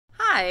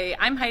Hi,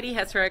 I'm Heidi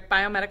Hesrick,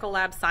 Biomedical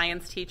Lab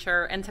Science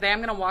teacher, and today I'm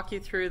going to walk you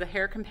through the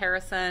hair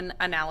comparison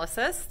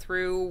analysis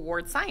through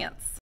Ward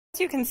Science.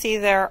 As you can see,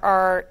 there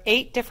are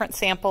 8 different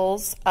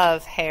samples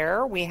of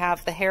hair. We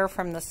have the hair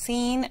from the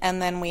scene,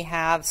 and then we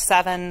have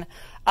 7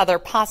 other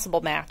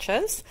possible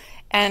matches.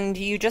 And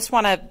you just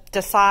want to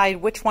decide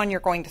which one you're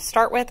going to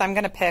start with. I'm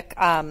going to pick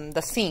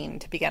the scene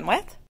to begin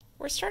with.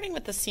 We're starting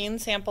with the scene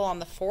sample on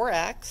the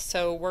 4X,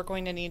 so we're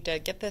going to need to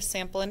get this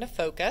sample into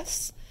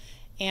focus.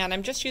 And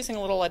I'm just using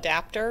a little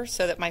adapter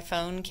so that my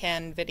phone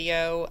can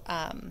video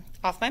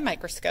off my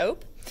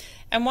microscope.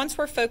 And once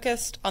we're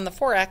focused on the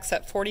 4X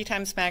at 40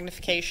 times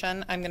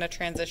magnification, I'm going to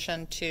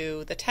transition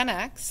to the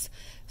 10X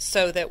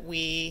so that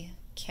we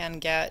can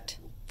get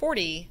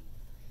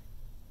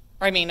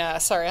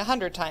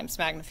 100 times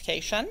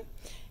magnification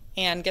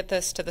and get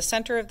this to the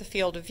center of the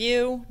field of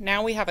view.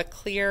 Now we have a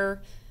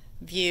clear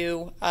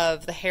view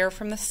of the hair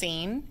from the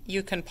scene.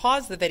 You can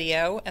pause the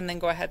video and then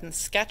go ahead and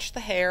sketch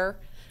the hair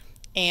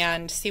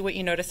and see what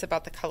you notice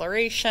about the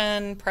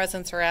coloration,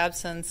 presence or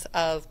absence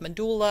of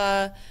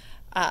medulla,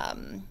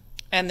 and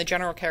the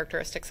general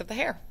characteristics of the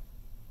hair.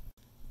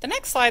 The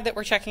next slide that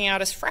we're checking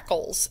out is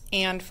Freckles,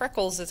 and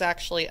Freckles is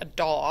actually a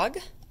dog,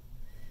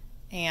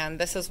 and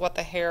this is what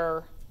the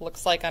hair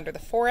looks like under the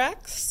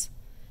 4X,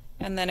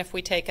 and then if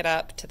we take it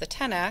up to the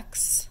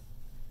 10X,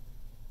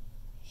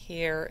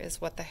 here is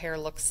what the hair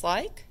looks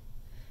like,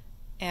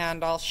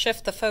 and I'll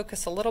shift the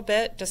focus a little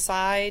bit,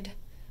 decide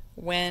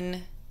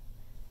when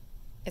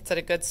it's at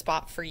a good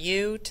spot for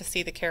you to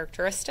see the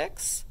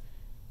characteristics,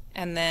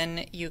 and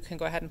then you can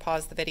go ahead and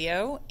pause the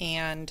video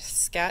and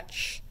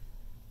sketch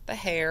the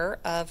hair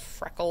of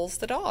Freckles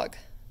the dog.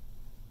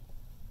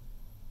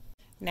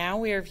 Now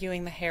we are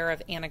viewing the hair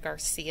of Anna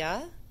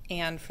Garcia,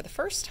 and for the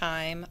first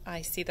time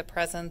I see the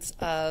presence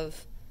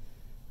of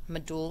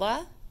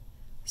medulla,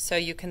 so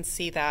you can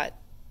see that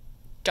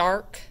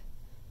dark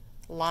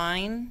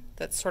line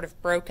that's sort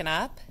of broken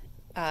up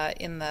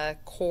in the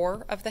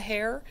core of the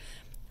hair.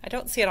 I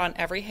don't see it on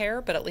every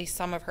hair, but at least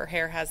some of her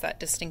hair has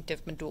that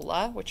distinctive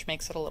medulla, which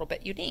makes it a little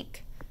bit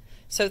unique.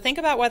 So think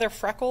about whether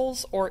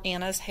Freckles or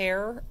Anna's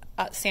hair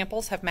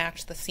samples have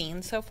matched the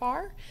scene so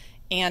far,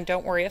 and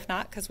don't worry if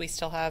not, because we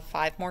still have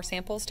 5 more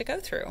samples to go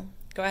through.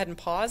 Go ahead and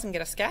pause and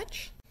get a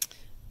sketch.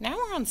 Now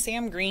we're on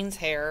Sam Green's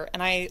hair,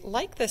 and I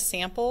like this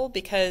sample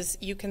because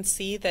you can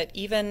see that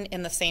even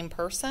in the same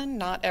person,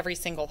 not every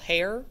single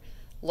hair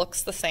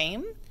looks the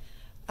same.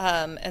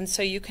 And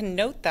so you can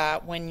note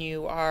that when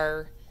you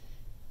are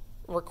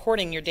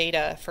recording your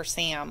data for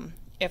Sam.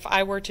 If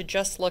I were to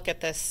just look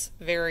at this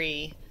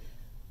very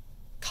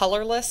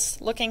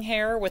colorless looking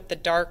hair with the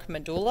dark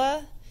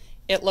medulla,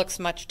 it looks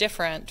much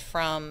different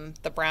from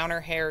the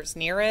browner hairs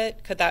near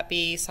it. Could that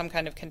be some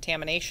kind of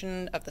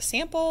contamination of the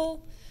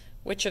sample?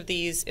 Which of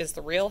these is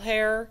the real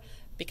hair?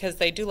 Because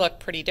they do look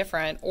pretty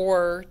different.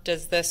 Or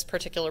does this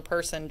particular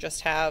person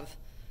just have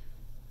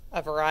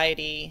a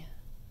variety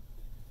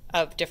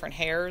of different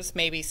hairs,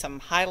 maybe some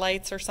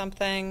highlights or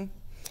something?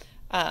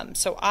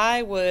 So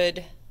I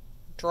would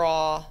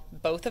draw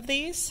both of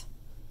these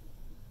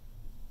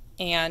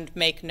and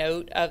make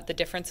note of the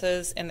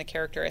differences in the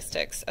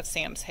characteristics of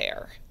Sam's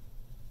hair.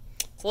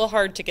 It's a little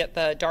hard to get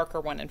the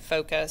darker one in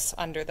focus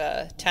under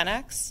the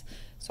 10X,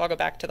 so I'll go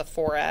back to the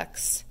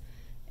 4X,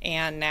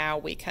 and now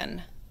we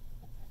can,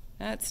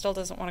 it still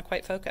doesn't want to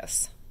quite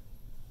focus.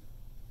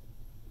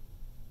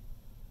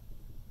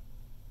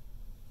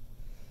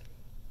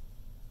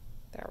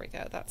 There we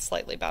go, that's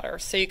slightly better.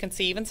 So you can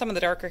see even some of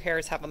the darker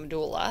hairs have a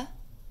medulla.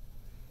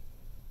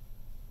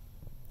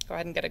 Go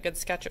ahead and get a good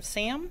sketch of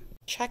Sam.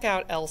 Check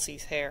out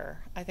Elsie's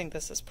hair. I think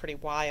this is pretty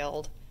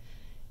wild.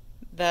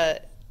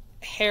 The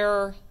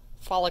hair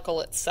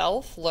follicle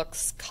itself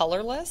looks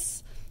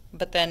colorless,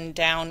 but then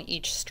down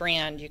each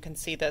strand you can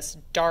see this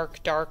dark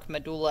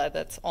medulla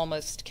that's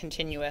almost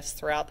continuous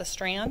throughout the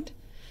strand.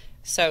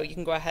 So you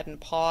can go ahead and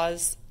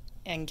pause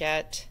and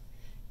get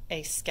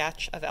a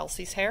sketch of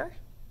Elsie's hair.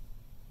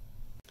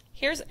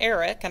 Here's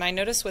Eric, and I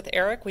notice with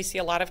Eric we see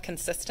a lot of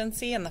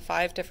consistency in the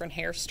 5 different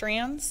hair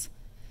strands,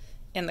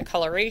 in the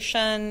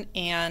coloration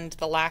and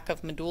the lack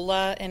of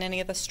medulla in any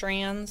of the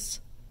strands.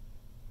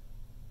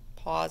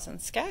 Pause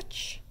and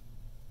sketch.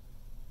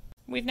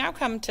 We've now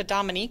come to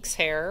Dominique's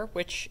hair,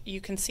 which you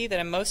can see that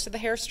in most of the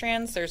hair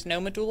strands there's no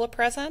medulla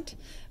present,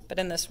 but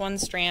in this one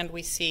strand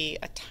we see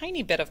a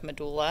tiny bit of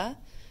medulla,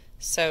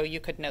 so you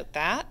could note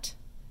that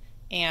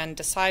and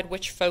decide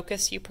which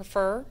focus you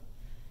prefer.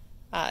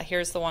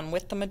 Here's the one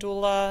with the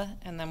medulla,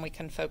 and then we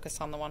can focus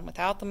on the one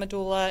without the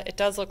medulla. It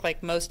does look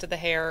like most of the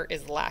hair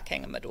is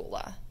lacking a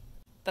medulla.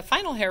 The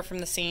final hair from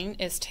the scene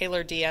is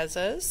Taylor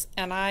Diaz's,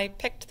 and I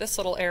picked this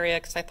little area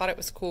because I thought it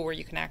was cool where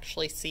you can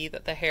actually see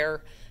that the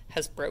hair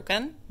has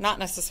broken. Not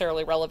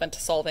necessarily relevant to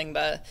solving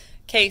the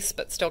case,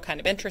 but still kind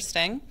of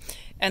interesting.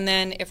 And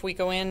then if we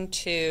go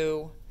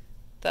into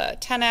the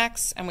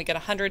 10X and we get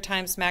 100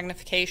 times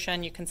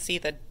magnification, you can see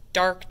the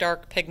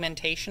dark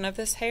pigmentation of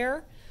this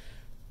hair.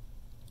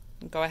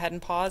 Go ahead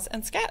and pause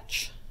and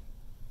sketch.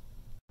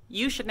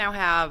 You should now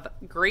have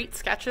great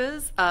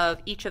sketches of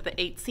each of the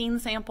 8 scene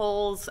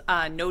samples,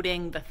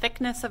 noting the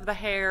thickness of the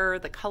hair,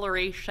 the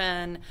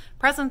coloration,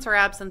 presence or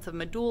absence of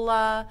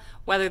medulla,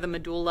 whether the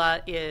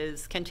medulla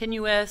is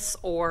continuous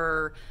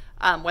or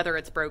whether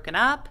it's broken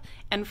up.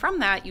 And from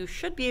that, you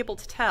should be able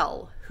to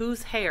tell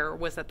whose hair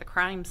was at the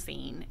crime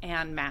scene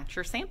and match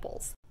your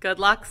samples. Good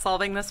luck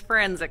solving this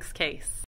forensics case.